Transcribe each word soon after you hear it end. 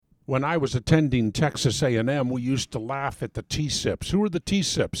When I was attending Texas A&M, we used to laugh at the T-SIPs. Who are the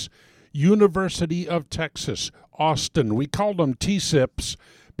T-SIPs? University of Texas, Austin. We called them T-SIPs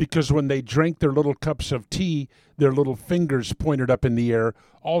because when they drank their little cups of tea, their little fingers pointed up in the air.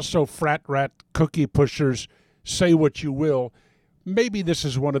 Also, frat rat cookie pushers, say what you will. Maybe this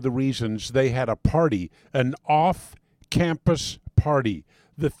is one of the reasons they had a party, an off-campus party.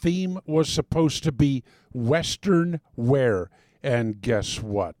 The theme was supposed to be Western wear. And guess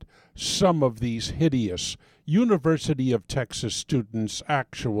what? Some of these hideous University of Texas students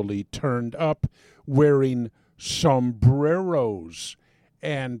actually turned up wearing sombreros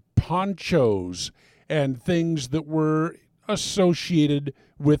and ponchos and things that were associated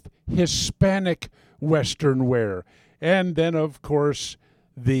with Hispanic Western wear. And then, of course,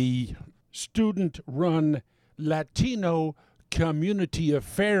 the student-run Latino Community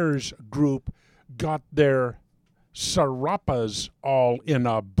Affairs group got their sarapas all in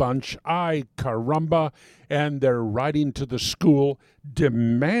a bunch. Ay, caramba. And they're writing to the school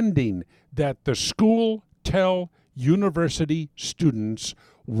demanding that the school tell university students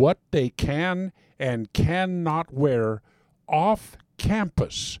what they can and cannot wear off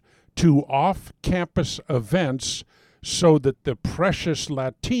campus to off-campus events so that the precious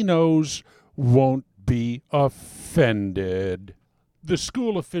Latinos won't be offended. The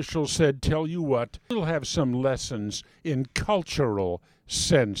school official said, tell you what, we'll have some lessons in cultural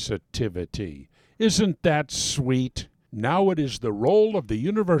sensitivity. Isn't that sweet? Now it is the role of the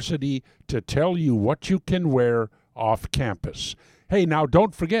university to tell you what you can wear off campus. Hey, now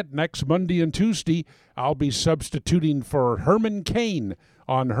don't forget, next Monday and Tuesday, I'll be substituting for Herman Cain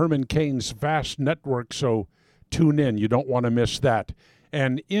on Herman Cain's vast network, so tune in. You don't want to miss that.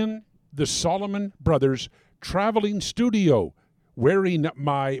 And in the Solomon Brothers traveling studio, wearing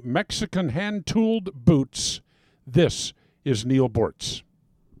my Mexican hand-tooled boots, this is Neal Boortz.